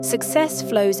Success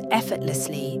flows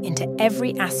effortlessly into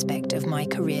every aspect of my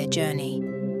career journey.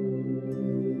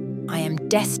 I am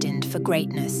destined for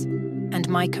greatness, and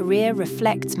my career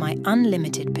reflects my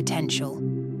unlimited potential.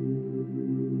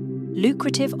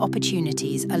 Lucrative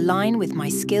opportunities align with my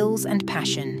skills and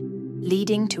passion,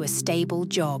 leading to a stable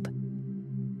job.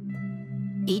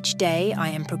 Each day, I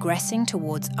am progressing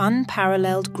towards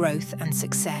unparalleled growth and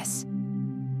success.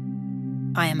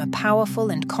 I am a powerful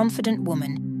and confident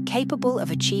woman capable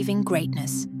of achieving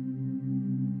greatness.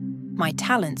 My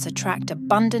talents attract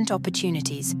abundant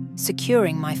opportunities,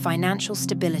 securing my financial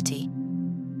stability.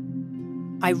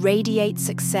 I radiate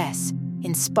success,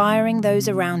 inspiring those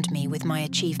around me with my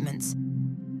achievements.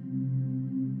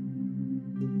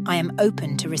 I am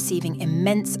open to receiving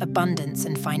immense abundance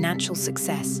and financial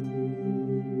success.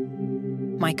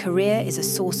 My career is a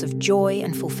source of joy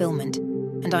and fulfillment,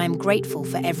 and I am grateful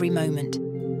for every moment.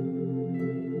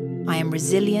 I am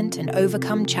resilient and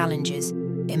overcome challenges,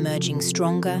 emerging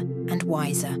stronger and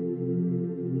wiser.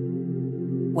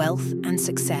 Wealth and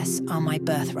success are my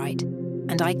birthright,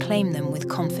 and I claim them with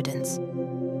confidence.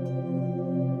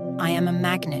 I am a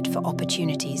magnet for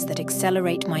opportunities that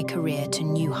accelerate my career to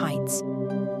new heights.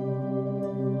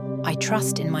 I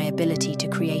trust in my ability to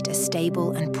create a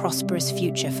stable and prosperous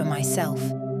future for myself.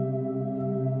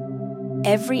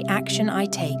 Every action I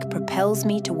take propels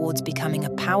me towards becoming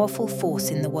a powerful force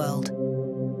in the world.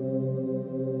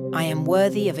 I am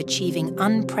worthy of achieving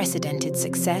unprecedented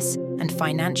success and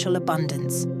financial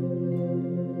abundance.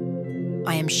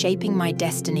 I am shaping my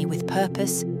destiny with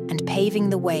purpose and paving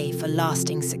the way for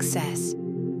lasting success.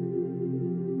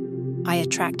 I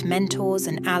attract mentors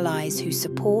and allies who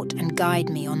support and guide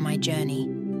me on my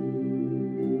journey.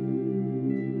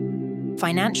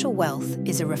 Financial wealth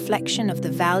is a reflection of the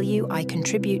value I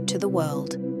contribute to the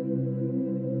world.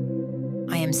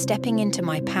 I am stepping into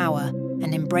my power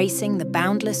and embracing the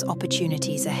boundless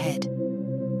opportunities ahead.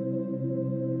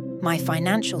 My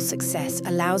financial success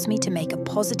allows me to make a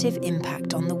positive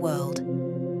impact on the world.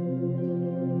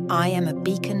 I am a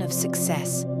beacon of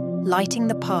success, lighting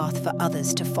the path for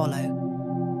others to follow.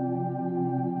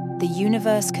 The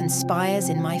universe conspires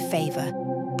in my favor,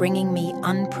 bringing me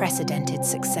unprecedented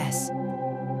success.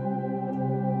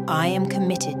 I am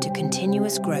committed to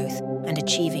continuous growth and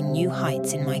achieving new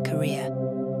heights in my career.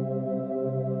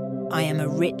 I am a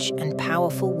rich and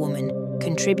powerful woman,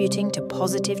 contributing to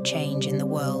positive change in the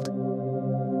world.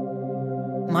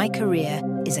 My career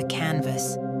is a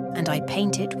canvas, and I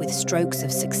paint it with strokes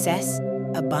of success,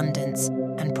 abundance,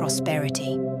 and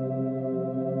prosperity.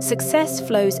 Success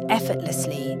flows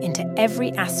effortlessly into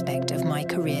every aspect of my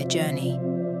career journey.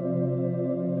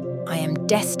 I am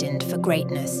destined for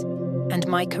greatness, and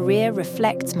my career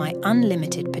reflects my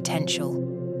unlimited potential.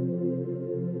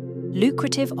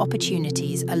 Lucrative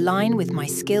opportunities align with my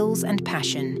skills and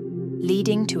passion,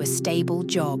 leading to a stable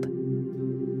job.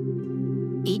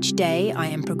 Each day, I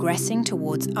am progressing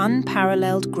towards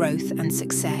unparalleled growth and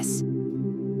success.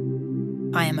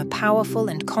 I am a powerful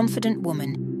and confident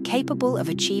woman capable of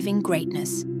achieving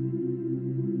greatness.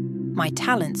 My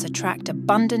talents attract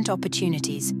abundant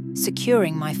opportunities,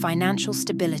 securing my financial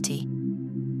stability.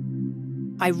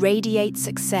 I radiate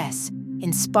success,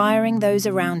 inspiring those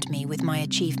around me with my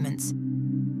achievements.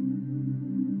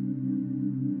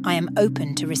 I am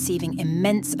open to receiving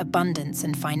immense abundance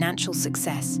and financial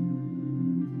success.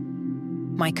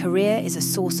 My career is a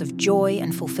source of joy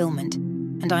and fulfillment,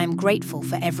 and I am grateful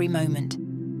for every moment.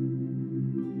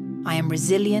 I am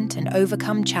resilient and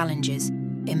overcome challenges,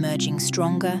 emerging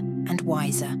stronger and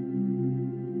wiser.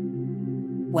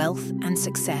 Wealth and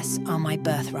success are my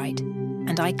birthright,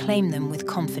 and I claim them with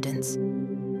confidence.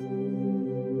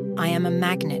 I am a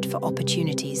magnet for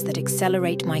opportunities that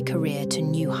accelerate my career to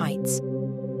new heights.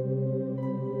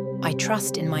 I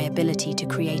trust in my ability to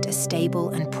create a stable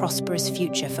and prosperous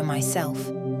future for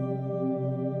myself.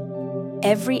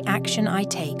 Every action I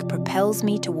take propels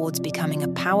me towards becoming a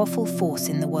powerful force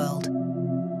in the world.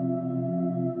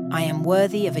 I am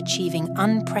worthy of achieving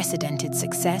unprecedented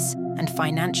success and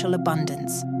financial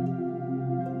abundance.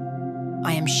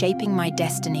 I am shaping my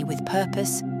destiny with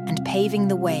purpose and paving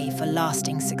the way for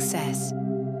lasting success.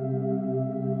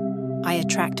 I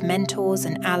attract mentors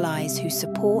and allies who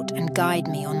support and guide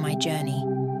me on my journey.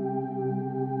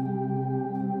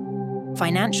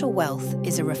 Financial wealth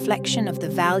is a reflection of the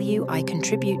value I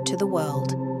contribute to the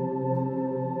world.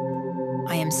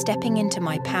 I am stepping into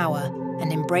my power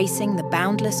and embracing the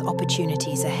boundless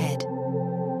opportunities ahead.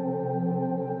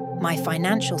 My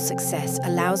financial success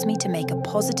allows me to make a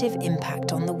positive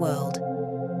impact on the world.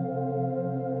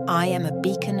 I am a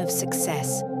beacon of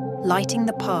success, lighting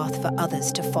the path for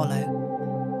others to follow.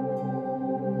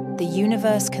 The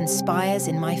universe conspires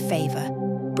in my favor,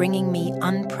 bringing me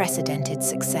unprecedented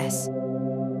success.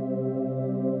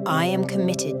 I am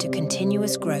committed to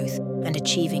continuous growth and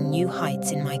achieving new heights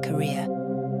in my career.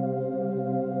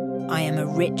 I am a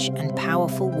rich and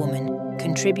powerful woman,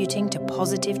 contributing to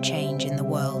positive change in the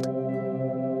world.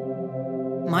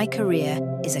 My career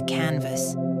is a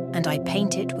canvas, and I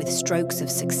paint it with strokes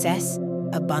of success,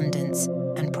 abundance,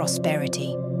 and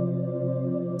prosperity.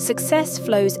 Success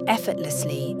flows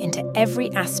effortlessly into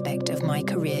every aspect of my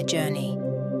career journey.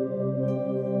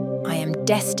 I am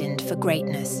destined for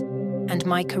greatness, and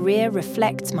my career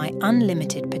reflects my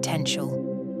unlimited potential.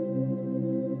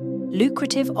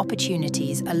 Lucrative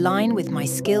opportunities align with my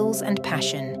skills and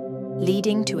passion,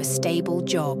 leading to a stable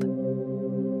job.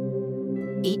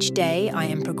 Each day, I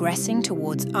am progressing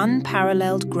towards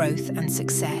unparalleled growth and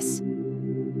success.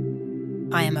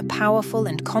 I am a powerful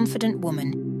and confident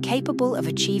woman, capable of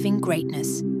achieving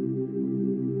greatness.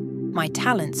 My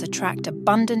talents attract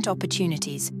abundant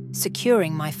opportunities,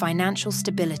 securing my financial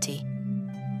stability.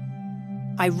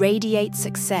 I radiate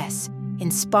success,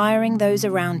 inspiring those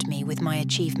around me with my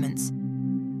achievements.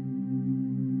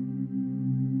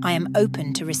 I am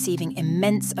open to receiving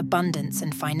immense abundance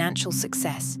and financial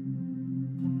success.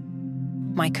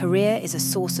 My career is a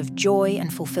source of joy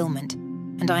and fulfillment,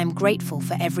 and I am grateful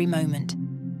for every moment.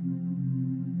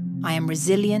 I am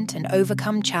resilient and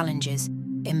overcome challenges,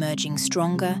 emerging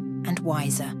stronger and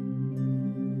wiser.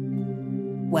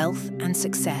 Wealth and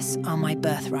success are my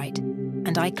birthright,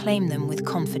 and I claim them with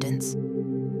confidence.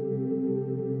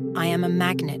 I am a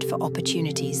magnet for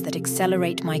opportunities that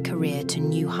accelerate my career to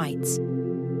new heights.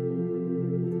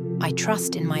 I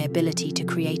trust in my ability to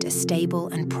create a stable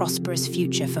and prosperous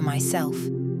future for myself.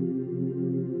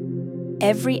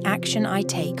 Every action I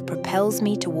take propels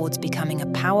me towards becoming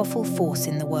a powerful force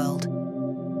in the world.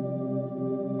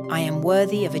 I am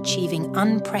worthy of achieving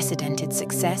unprecedented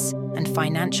success and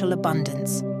financial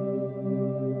abundance.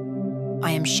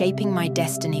 I am shaping my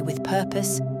destiny with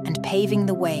purpose and paving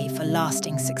the way for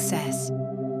lasting success.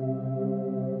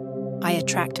 I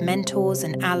attract mentors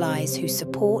and allies who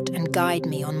support and guide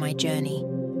me on my journey.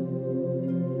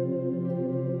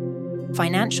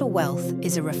 Financial wealth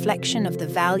is a reflection of the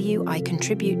value I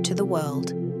contribute to the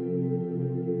world.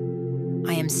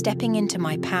 I am stepping into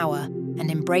my power and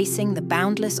embracing the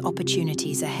boundless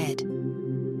opportunities ahead.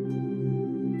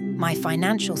 My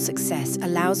financial success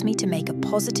allows me to make a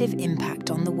positive impact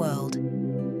on the world.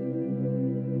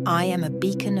 I am a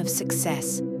beacon of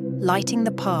success, lighting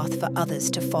the path for others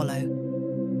to follow.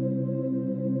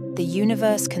 The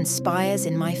universe conspires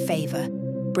in my favor,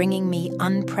 bringing me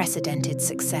unprecedented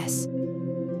success.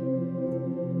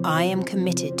 I am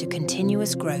committed to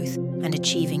continuous growth and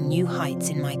achieving new heights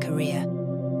in my career.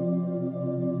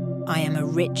 I am a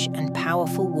rich and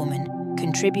powerful woman,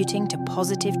 contributing to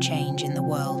positive change in the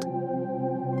world.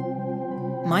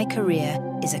 My career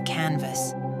is a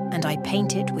canvas, and I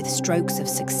paint it with strokes of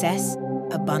success,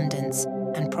 abundance,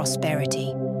 and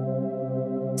prosperity.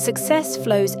 Success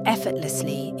flows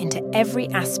effortlessly into every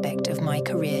aspect of my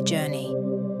career journey.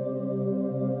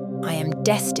 I am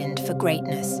destined for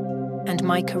greatness, and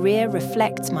my career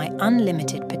reflects my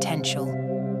unlimited potential.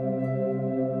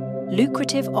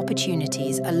 Lucrative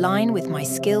opportunities align with my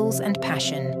skills and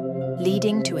passion,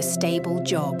 leading to a stable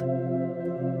job.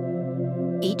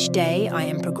 Each day, I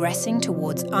am progressing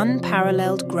towards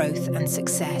unparalleled growth and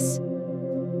success.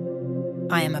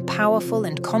 I am a powerful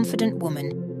and confident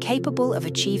woman, capable of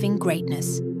achieving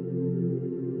greatness.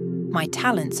 My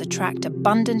talents attract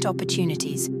abundant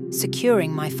opportunities,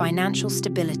 securing my financial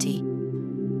stability.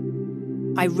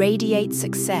 I radiate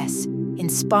success,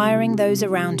 inspiring those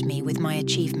around me with my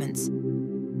achievements.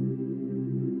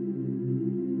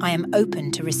 I am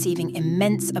open to receiving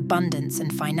immense abundance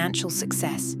and financial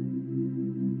success.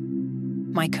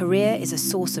 My career is a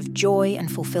source of joy and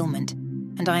fulfillment,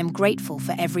 and I am grateful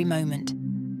for every moment.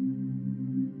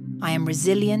 I am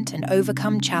resilient and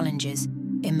overcome challenges,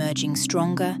 emerging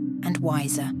stronger and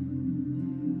wiser.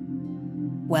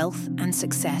 Wealth and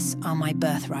success are my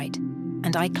birthright,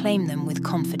 and I claim them with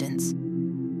confidence.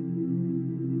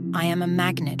 I am a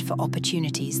magnet for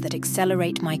opportunities that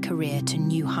accelerate my career to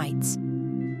new heights.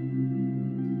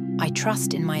 I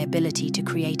trust in my ability to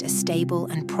create a stable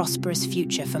and prosperous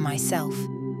future for myself.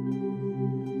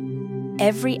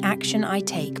 Every action I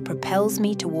take propels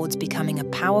me towards becoming a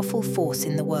powerful force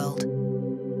in the world.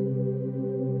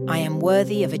 I am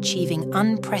worthy of achieving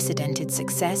unprecedented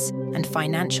success and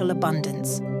financial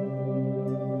abundance.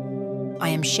 I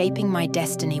am shaping my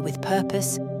destiny with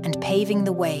purpose and paving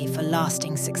the way for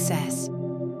lasting success.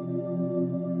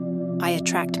 I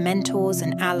attract mentors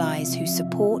and allies who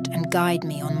support and guide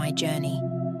me on my journey.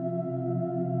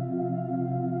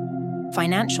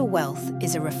 Financial wealth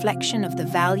is a reflection of the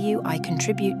value I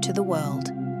contribute to the world.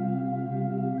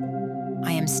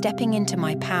 I am stepping into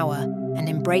my power and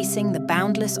embracing the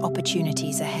boundless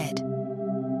opportunities ahead.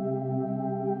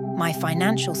 My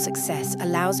financial success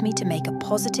allows me to make a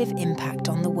positive impact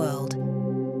on the world.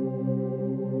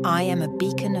 I am a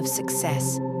beacon of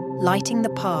success, lighting the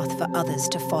path for others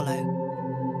to follow.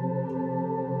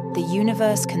 The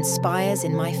universe conspires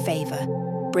in my favor,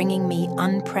 bringing me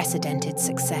unprecedented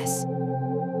success.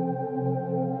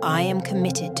 I am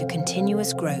committed to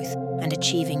continuous growth and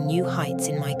achieving new heights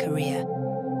in my career.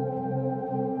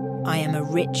 I am a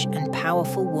rich and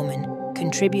powerful woman,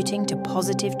 contributing to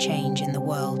positive change in the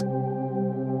world.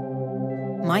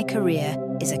 My career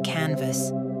is a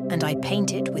canvas, and I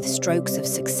paint it with strokes of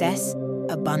success,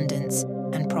 abundance,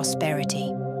 and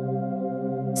prosperity.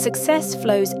 Success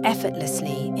flows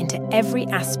effortlessly into every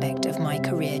aspect of my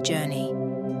career journey.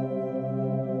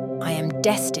 I am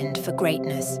destined for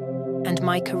greatness, and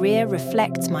my career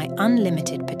reflects my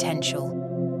unlimited potential.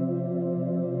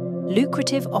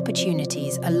 Lucrative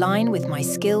opportunities align with my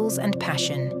skills and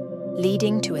passion,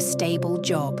 leading to a stable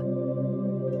job.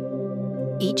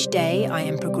 Each day, I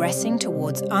am progressing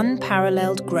towards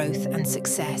unparalleled growth and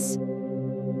success.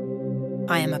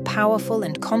 I am a powerful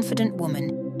and confident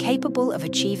woman, capable of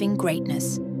achieving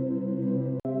greatness.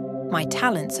 My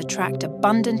talents attract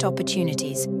abundant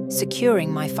opportunities,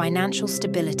 securing my financial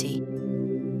stability.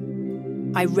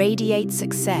 I radiate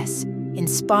success,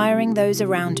 inspiring those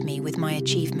around me with my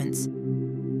achievements.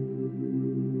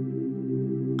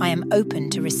 I am open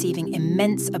to receiving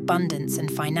immense abundance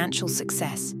and financial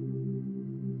success.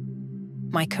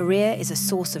 My career is a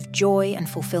source of joy and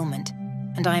fulfillment,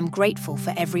 and I am grateful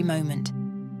for every moment.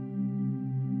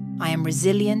 I am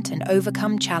resilient and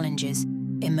overcome challenges,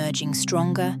 emerging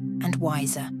stronger and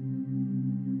wiser.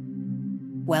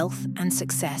 Wealth and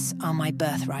success are my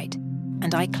birthright,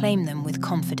 and I claim them with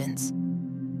confidence.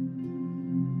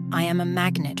 I am a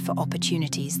magnet for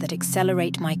opportunities that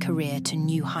accelerate my career to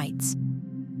new heights.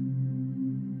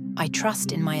 I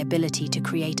trust in my ability to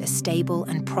create a stable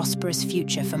and prosperous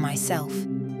future for myself.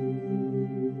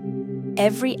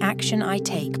 Every action I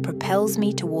take propels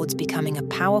me towards becoming a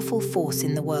powerful force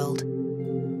in the world.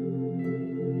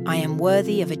 I am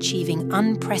worthy of achieving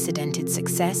unprecedented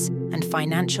success and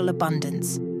financial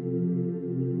abundance.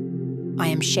 I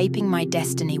am shaping my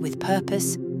destiny with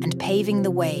purpose and paving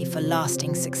the way for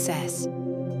lasting success.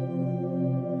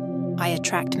 I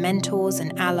attract mentors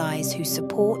and allies who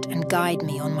support and guide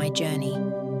me on my journey.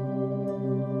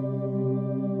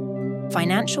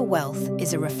 Financial wealth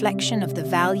is a reflection of the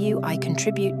value I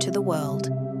contribute to the world.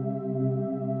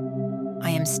 I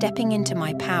am stepping into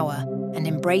my power and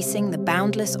embracing the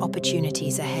boundless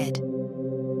opportunities ahead.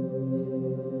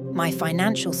 My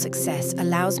financial success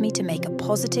allows me to make a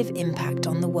positive impact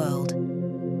on the world.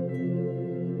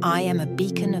 I am a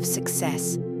beacon of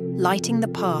success, lighting the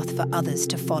path for others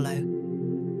to follow.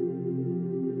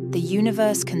 The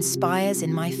universe conspires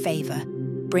in my favor,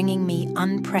 bringing me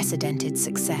unprecedented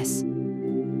success.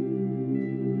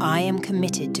 I am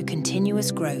committed to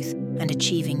continuous growth and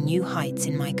achieving new heights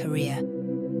in my career.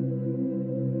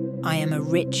 I am a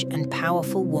rich and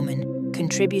powerful woman,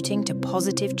 contributing to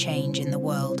positive change in the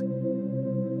world.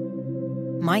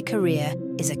 My career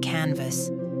is a canvas,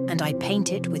 and I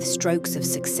paint it with strokes of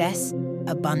success,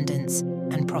 abundance,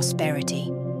 and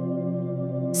prosperity.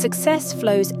 Success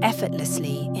flows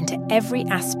effortlessly into every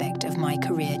aspect of my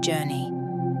career journey.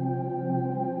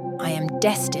 I am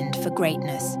destined for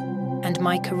greatness, and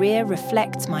my career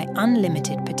reflects my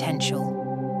unlimited potential.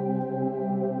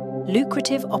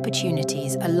 Lucrative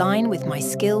opportunities align with my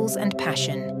skills and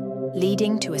passion,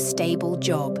 leading to a stable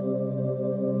job.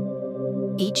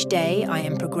 Each day, I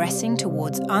am progressing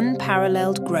towards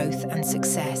unparalleled growth and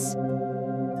success.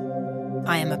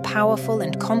 I am a powerful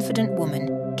and confident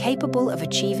woman, capable of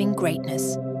achieving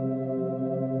greatness.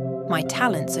 My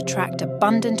talents attract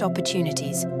abundant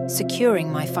opportunities,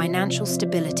 securing my financial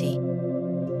stability.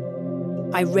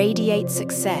 I radiate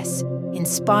success,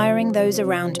 inspiring those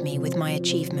around me with my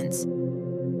achievements.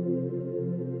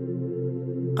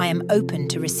 I am open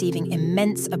to receiving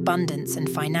immense abundance and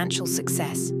financial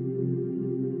success.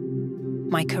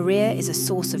 My career is a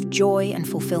source of joy and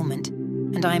fulfillment,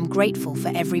 and I am grateful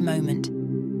for every moment.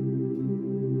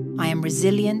 I am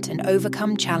resilient and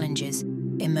overcome challenges,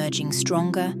 emerging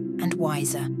stronger and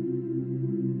wiser.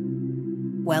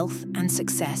 Wealth and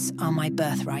success are my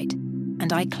birthright,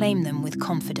 and I claim them with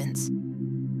confidence.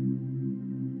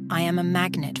 I am a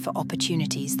magnet for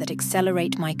opportunities that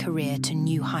accelerate my career to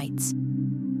new heights.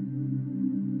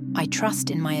 I trust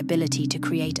in my ability to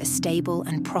create a stable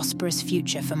and prosperous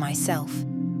future for myself.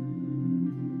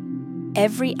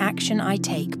 Every action I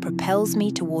take propels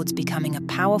me towards becoming a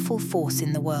powerful force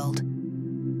in the world.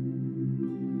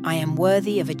 I am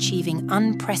worthy of achieving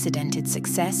unprecedented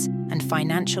success and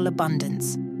financial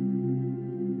abundance.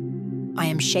 I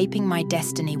am shaping my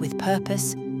destiny with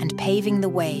purpose and paving the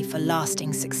way for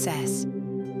lasting success.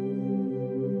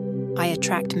 I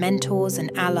attract mentors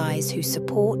and allies who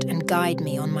support and guide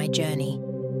me on my journey.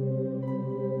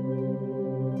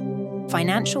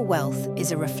 Financial wealth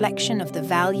is a reflection of the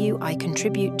value I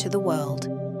contribute to the world.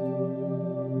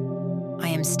 I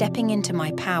am stepping into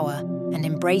my power and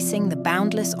embracing the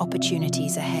boundless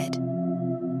opportunities ahead.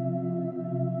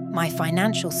 My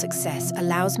financial success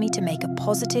allows me to make a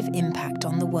positive impact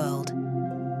on the world.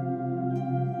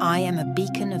 I am a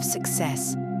beacon of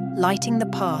success, lighting the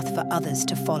path for others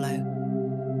to follow.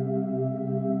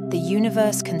 The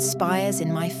universe conspires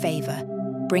in my favor,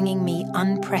 bringing me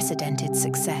unprecedented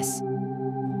success.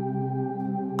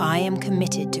 I am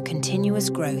committed to continuous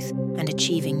growth and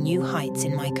achieving new heights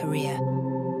in my career.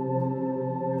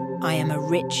 I am a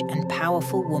rich and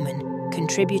powerful woman,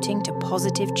 contributing to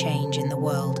positive change in the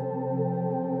world.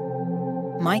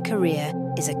 My career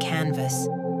is a canvas,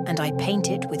 and I paint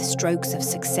it with strokes of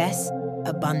success,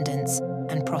 abundance,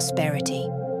 and prosperity.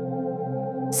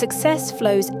 Success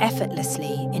flows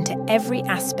effortlessly into every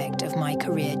aspect of my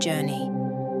career journey.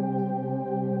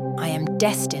 I am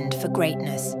destined for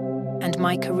greatness, and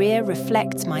my career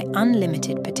reflects my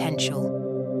unlimited potential.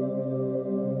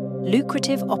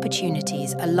 Lucrative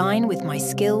opportunities align with my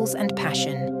skills and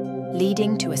passion,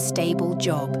 leading to a stable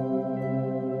job.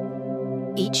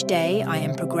 Each day, I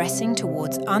am progressing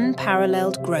towards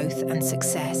unparalleled growth and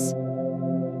success.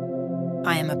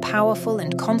 I am a powerful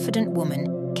and confident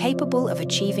woman capable of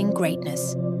achieving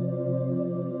greatness.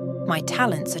 My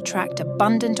talents attract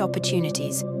abundant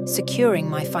opportunities, securing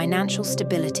my financial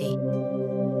stability.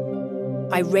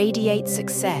 I radiate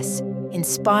success,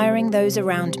 inspiring those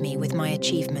around me with my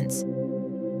achievements.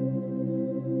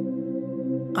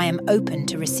 I am open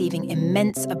to receiving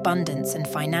immense abundance and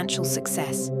financial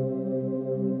success.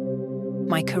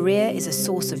 My career is a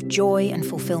source of joy and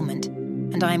fulfillment,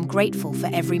 and I am grateful for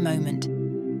every moment.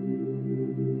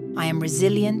 I am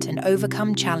resilient and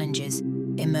overcome challenges,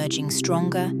 emerging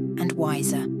stronger and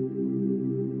wiser.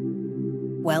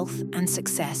 Wealth and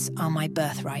success are my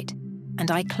birthright,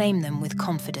 and I claim them with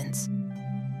confidence.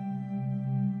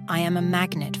 I am a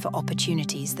magnet for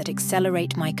opportunities that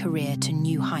accelerate my career to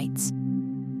new heights.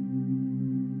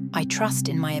 I trust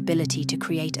in my ability to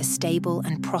create a stable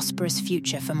and prosperous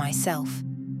future for myself.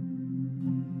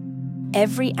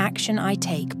 Every action I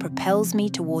take propels me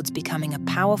towards becoming a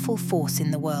powerful force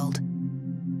in the world.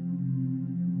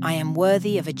 I am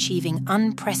worthy of achieving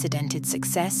unprecedented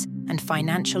success and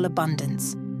financial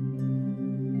abundance.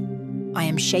 I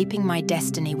am shaping my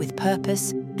destiny with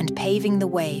purpose and paving the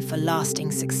way for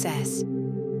lasting success.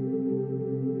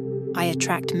 I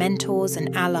attract mentors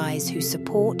and allies who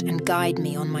support and guide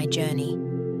me on my journey.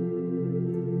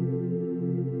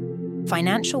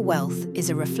 Financial wealth is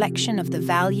a reflection of the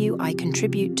value I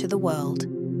contribute to the world.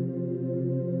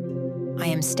 I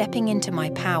am stepping into my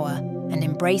power and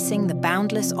embracing the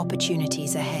boundless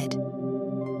opportunities ahead.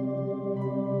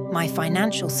 My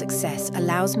financial success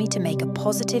allows me to make a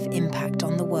positive impact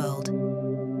on the world.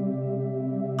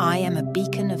 I am a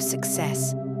beacon of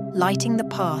success, lighting the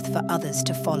path for others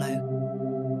to follow.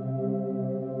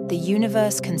 The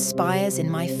universe conspires in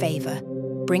my favor,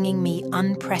 bringing me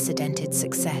unprecedented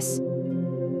success.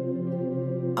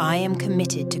 I am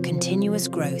committed to continuous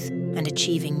growth and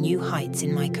achieving new heights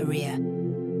in my career.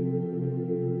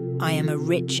 I am a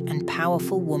rich and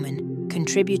powerful woman,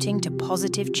 contributing to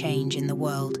positive change in the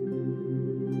world.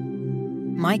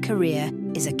 My career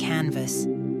is a canvas,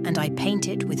 and I paint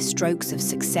it with strokes of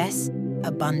success,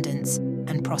 abundance,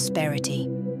 and prosperity.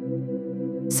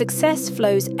 Success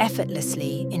flows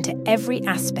effortlessly into every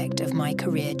aspect of my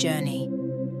career journey.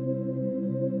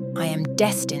 I am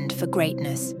destined for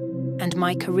greatness, and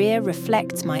my career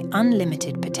reflects my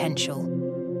unlimited potential.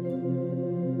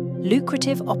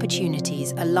 Lucrative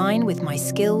opportunities align with my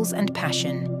skills and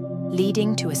passion,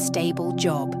 leading to a stable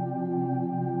job.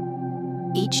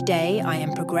 Each day, I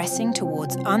am progressing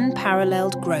towards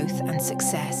unparalleled growth and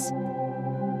success.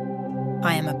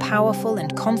 I am a powerful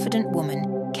and confident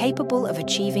woman capable of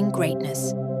achieving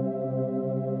greatness.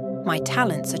 My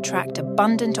talents attract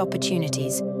abundant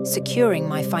opportunities, securing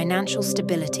my financial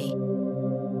stability.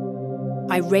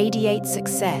 I radiate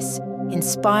success,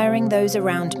 inspiring those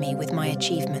around me with my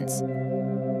achievements.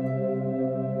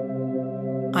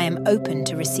 I am open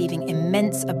to receiving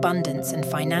immense abundance and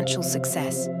financial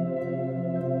success.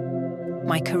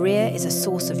 My career is a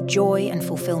source of joy and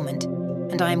fulfillment,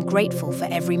 and I am grateful for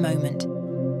every moment.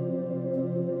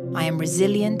 I am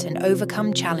resilient and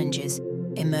overcome challenges,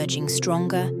 emerging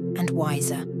stronger and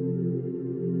wiser.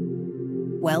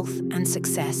 Wealth and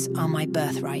success are my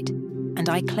birthright, and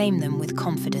I claim them with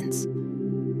confidence.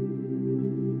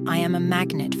 I am a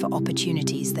magnet for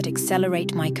opportunities that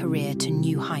accelerate my career to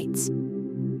new heights.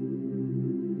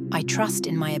 I trust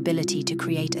in my ability to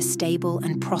create a stable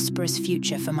and prosperous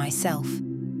future for myself.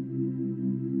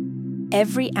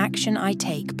 Every action I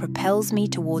take propels me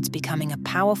towards becoming a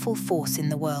powerful force in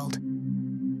the world.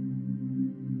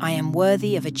 I am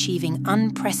worthy of achieving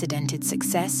unprecedented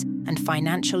success and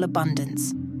financial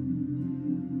abundance.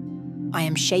 I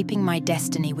am shaping my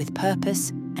destiny with purpose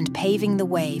and paving the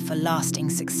way for lasting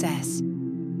success.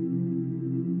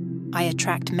 I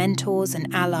attract mentors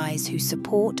and allies who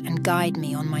support and guide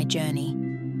me on my journey.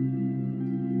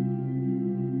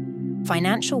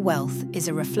 Financial wealth is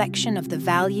a reflection of the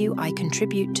value I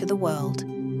contribute to the world.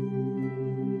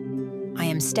 I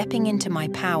am stepping into my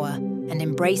power and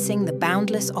embracing the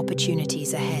boundless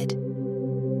opportunities ahead.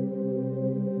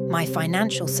 My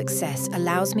financial success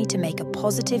allows me to make a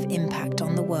positive impact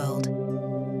on the world.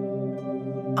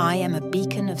 I am a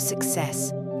beacon of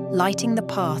success, lighting the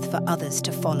path for others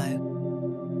to follow.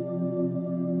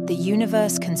 The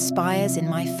universe conspires in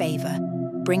my favor,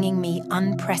 bringing me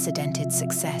unprecedented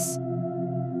success.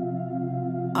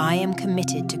 I am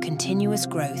committed to continuous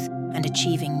growth and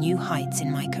achieving new heights in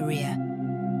my career.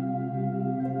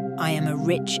 I am a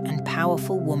rich and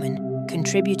powerful woman,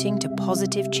 contributing to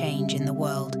positive change in the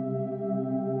world.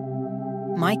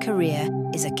 My career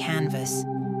is a canvas,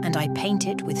 and I paint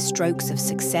it with strokes of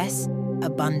success,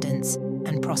 abundance,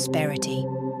 and prosperity.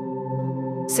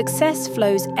 Success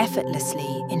flows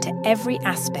effortlessly into every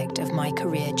aspect of my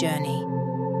career journey.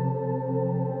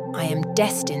 I am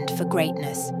destined for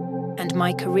greatness, and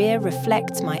my career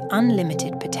reflects my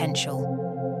unlimited potential.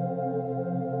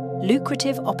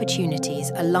 Lucrative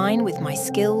opportunities align with my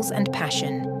skills and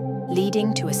passion,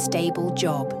 leading to a stable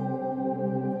job.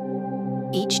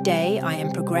 Each day I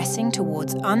am progressing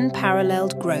towards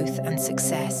unparalleled growth and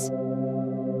success.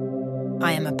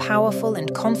 I am a powerful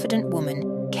and confident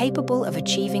woman capable of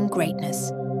achieving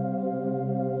greatness.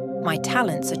 My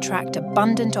talents attract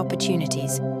abundant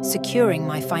opportunities, securing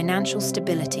my financial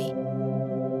stability.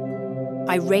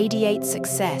 I radiate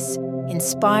success,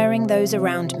 inspiring those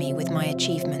around me with my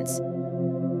achievements.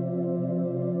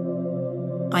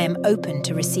 I am open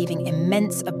to receiving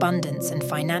immense abundance and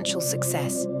financial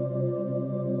success.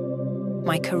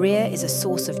 My career is a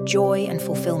source of joy and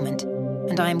fulfillment,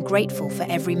 and I am grateful for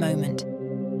every moment.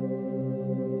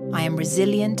 I am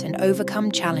resilient and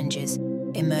overcome challenges,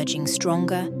 emerging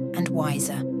stronger and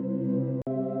wiser.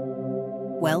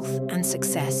 Wealth and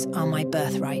success are my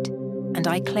birthright, and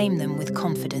I claim them with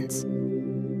confidence.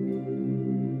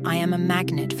 I am a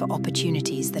magnet for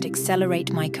opportunities that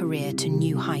accelerate my career to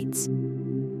new heights.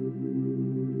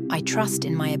 I trust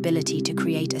in my ability to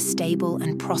create a stable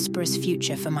and prosperous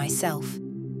future for myself.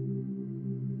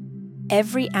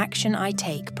 Every action I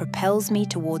take propels me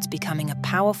towards becoming a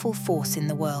powerful force in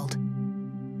the world.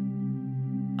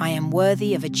 I am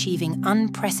worthy of achieving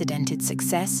unprecedented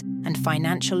success and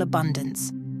financial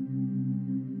abundance.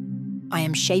 I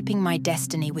am shaping my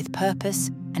destiny with purpose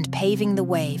and paving the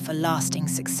way for lasting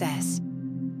success.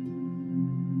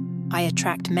 I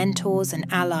attract mentors and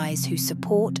allies who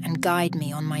support and guide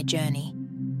me on my journey.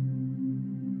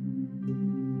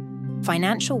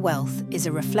 Financial wealth is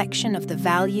a reflection of the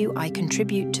value I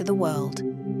contribute to the world.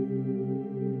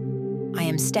 I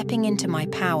am stepping into my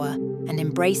power and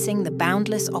embracing the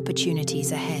boundless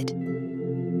opportunities ahead.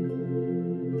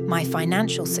 My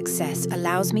financial success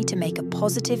allows me to make a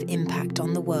positive impact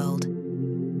on the world.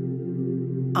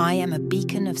 I am a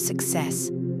beacon of success,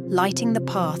 lighting the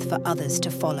path for others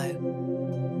to follow.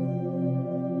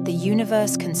 The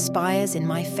universe conspires in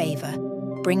my favor,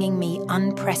 bringing me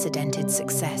unprecedented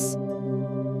success.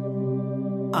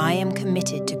 I am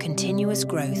committed to continuous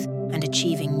growth and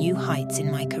achieving new heights in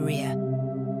my career.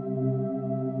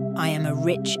 I am a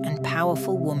rich and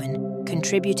powerful woman,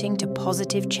 contributing to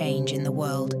positive change in the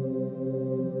world.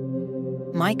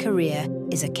 My career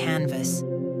is a canvas,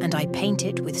 and I paint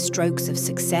it with strokes of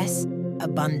success,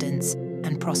 abundance,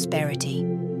 and prosperity.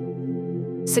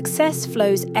 Success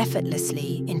flows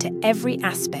effortlessly into every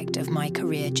aspect of my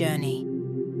career journey.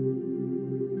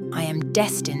 I am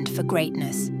destined for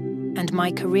greatness, and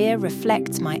my career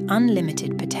reflects my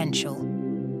unlimited potential.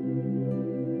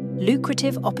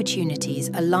 Lucrative opportunities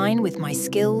align with my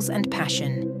skills and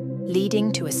passion,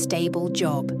 leading to a stable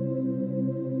job.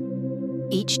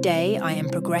 Each day I am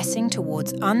progressing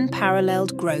towards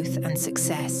unparalleled growth and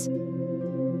success.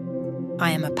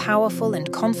 I am a powerful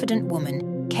and confident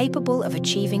woman capable of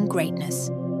achieving greatness.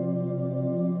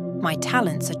 My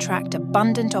talents attract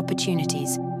abundant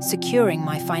opportunities, securing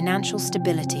my financial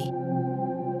stability.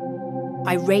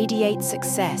 I radiate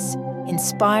success,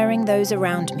 inspiring those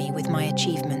around me with my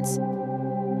achievements.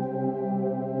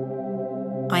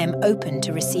 I am open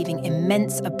to receiving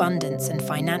immense abundance and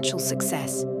financial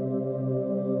success.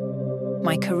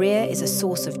 My career is a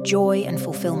source of joy and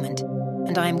fulfillment,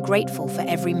 and I am grateful for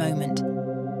every moment.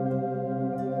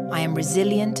 I am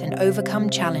resilient and overcome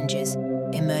challenges,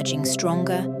 emerging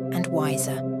stronger and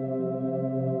wiser.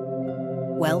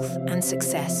 Wealth and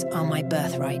success are my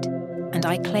birthright, and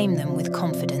I claim them with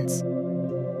confidence.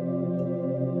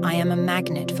 I am a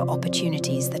magnet for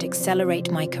opportunities that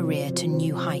accelerate my career to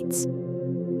new heights.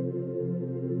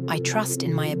 I trust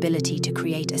in my ability to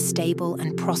create a stable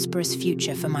and prosperous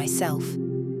future for myself.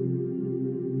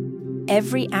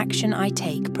 Every action I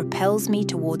take propels me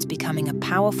towards becoming a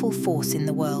powerful force in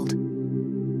the world.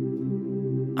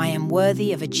 I am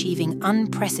worthy of achieving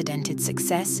unprecedented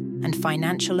success and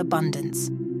financial abundance.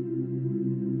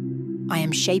 I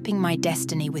am shaping my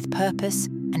destiny with purpose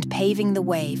and paving the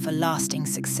way for lasting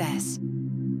success.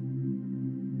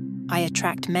 I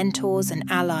attract mentors and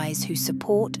allies who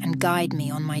support and guide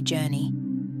me on my journey.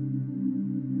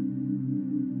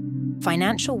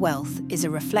 Financial wealth is a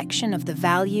reflection of the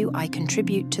value I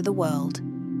contribute to the world.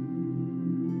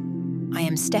 I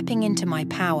am stepping into my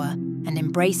power and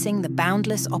embracing the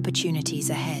boundless opportunities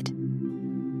ahead.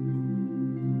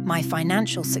 My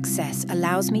financial success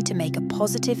allows me to make a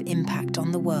positive impact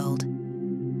on the world.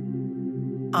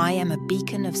 I am a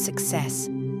beacon of success,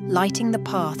 lighting the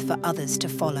path for others to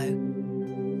follow.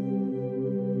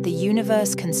 The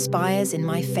universe conspires in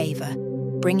my favor,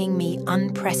 bringing me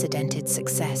unprecedented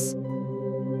success.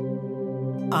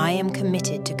 I am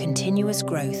committed to continuous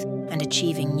growth and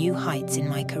achieving new heights in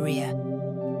my career.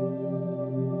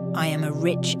 I am a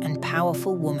rich and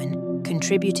powerful woman,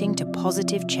 contributing to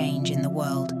positive change in the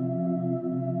world.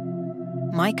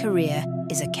 My career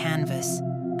is a canvas,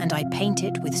 and I paint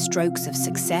it with strokes of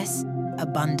success,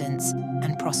 abundance,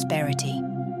 and prosperity.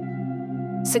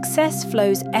 Success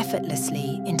flows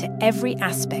effortlessly into every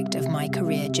aspect of my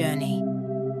career journey.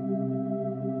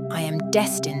 I am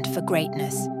destined for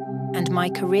greatness, and my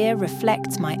career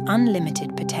reflects my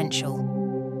unlimited potential.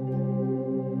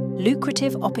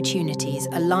 Lucrative opportunities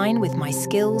align with my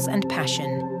skills and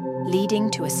passion, leading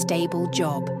to a stable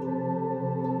job.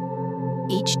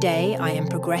 Each day, I am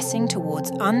progressing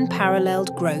towards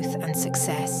unparalleled growth and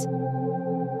success.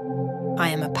 I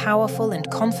am a powerful and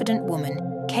confident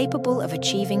woman capable of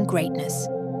achieving greatness.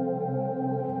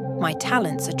 My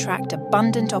talents attract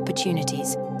abundant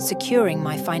opportunities, securing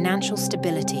my financial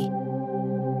stability.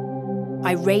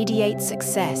 I radiate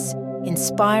success,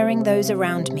 inspiring those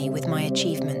around me with my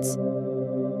achievements.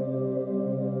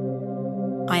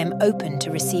 I am open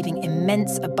to receiving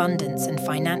immense abundance and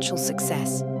financial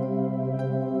success.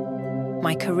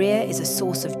 My career is a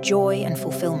source of joy and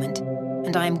fulfillment,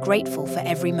 and I am grateful for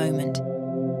every moment.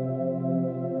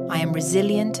 I am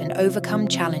resilient and overcome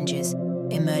challenges,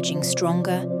 emerging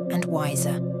stronger and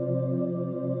wiser.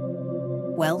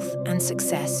 Wealth and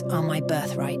success are my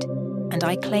birthright, and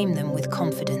I claim them with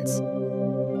confidence.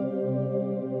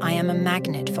 I am a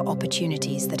magnet for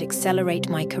opportunities that accelerate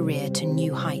my career to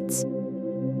new heights.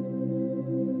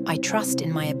 I trust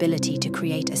in my ability to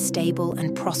create a stable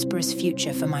and prosperous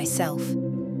future for myself.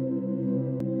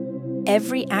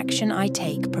 Every action I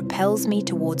take propels me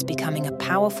towards becoming a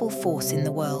powerful force in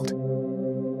the world.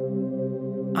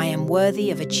 I am worthy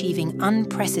of achieving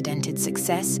unprecedented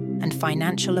success and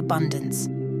financial abundance.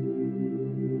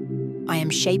 I am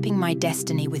shaping my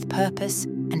destiny with purpose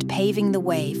and paving the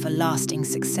way for lasting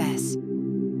success.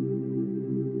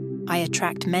 I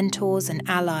attract mentors and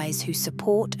allies who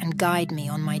support and guide me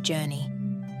on my journey.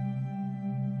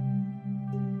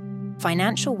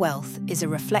 Financial wealth is a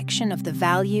reflection of the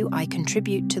value I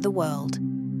contribute to the world.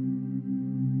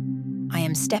 I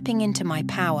am stepping into my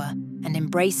power and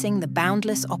embracing the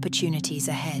boundless opportunities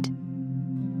ahead.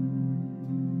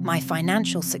 My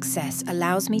financial success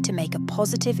allows me to make a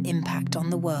positive impact on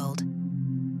the world.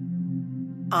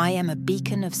 I am a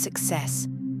beacon of success,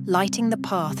 lighting the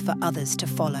path for others to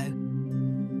follow.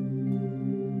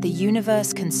 The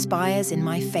universe conspires in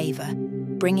my favor,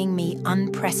 bringing me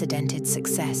unprecedented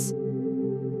success.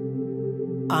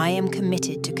 I am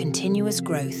committed to continuous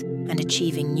growth and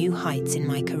achieving new heights in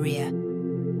my career.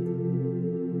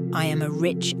 I am a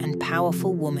rich and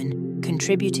powerful woman,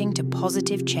 contributing to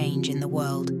positive change in the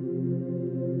world.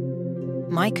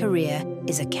 My career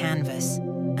is a canvas,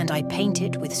 and I paint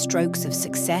it with strokes of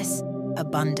success,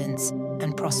 abundance,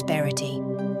 and prosperity.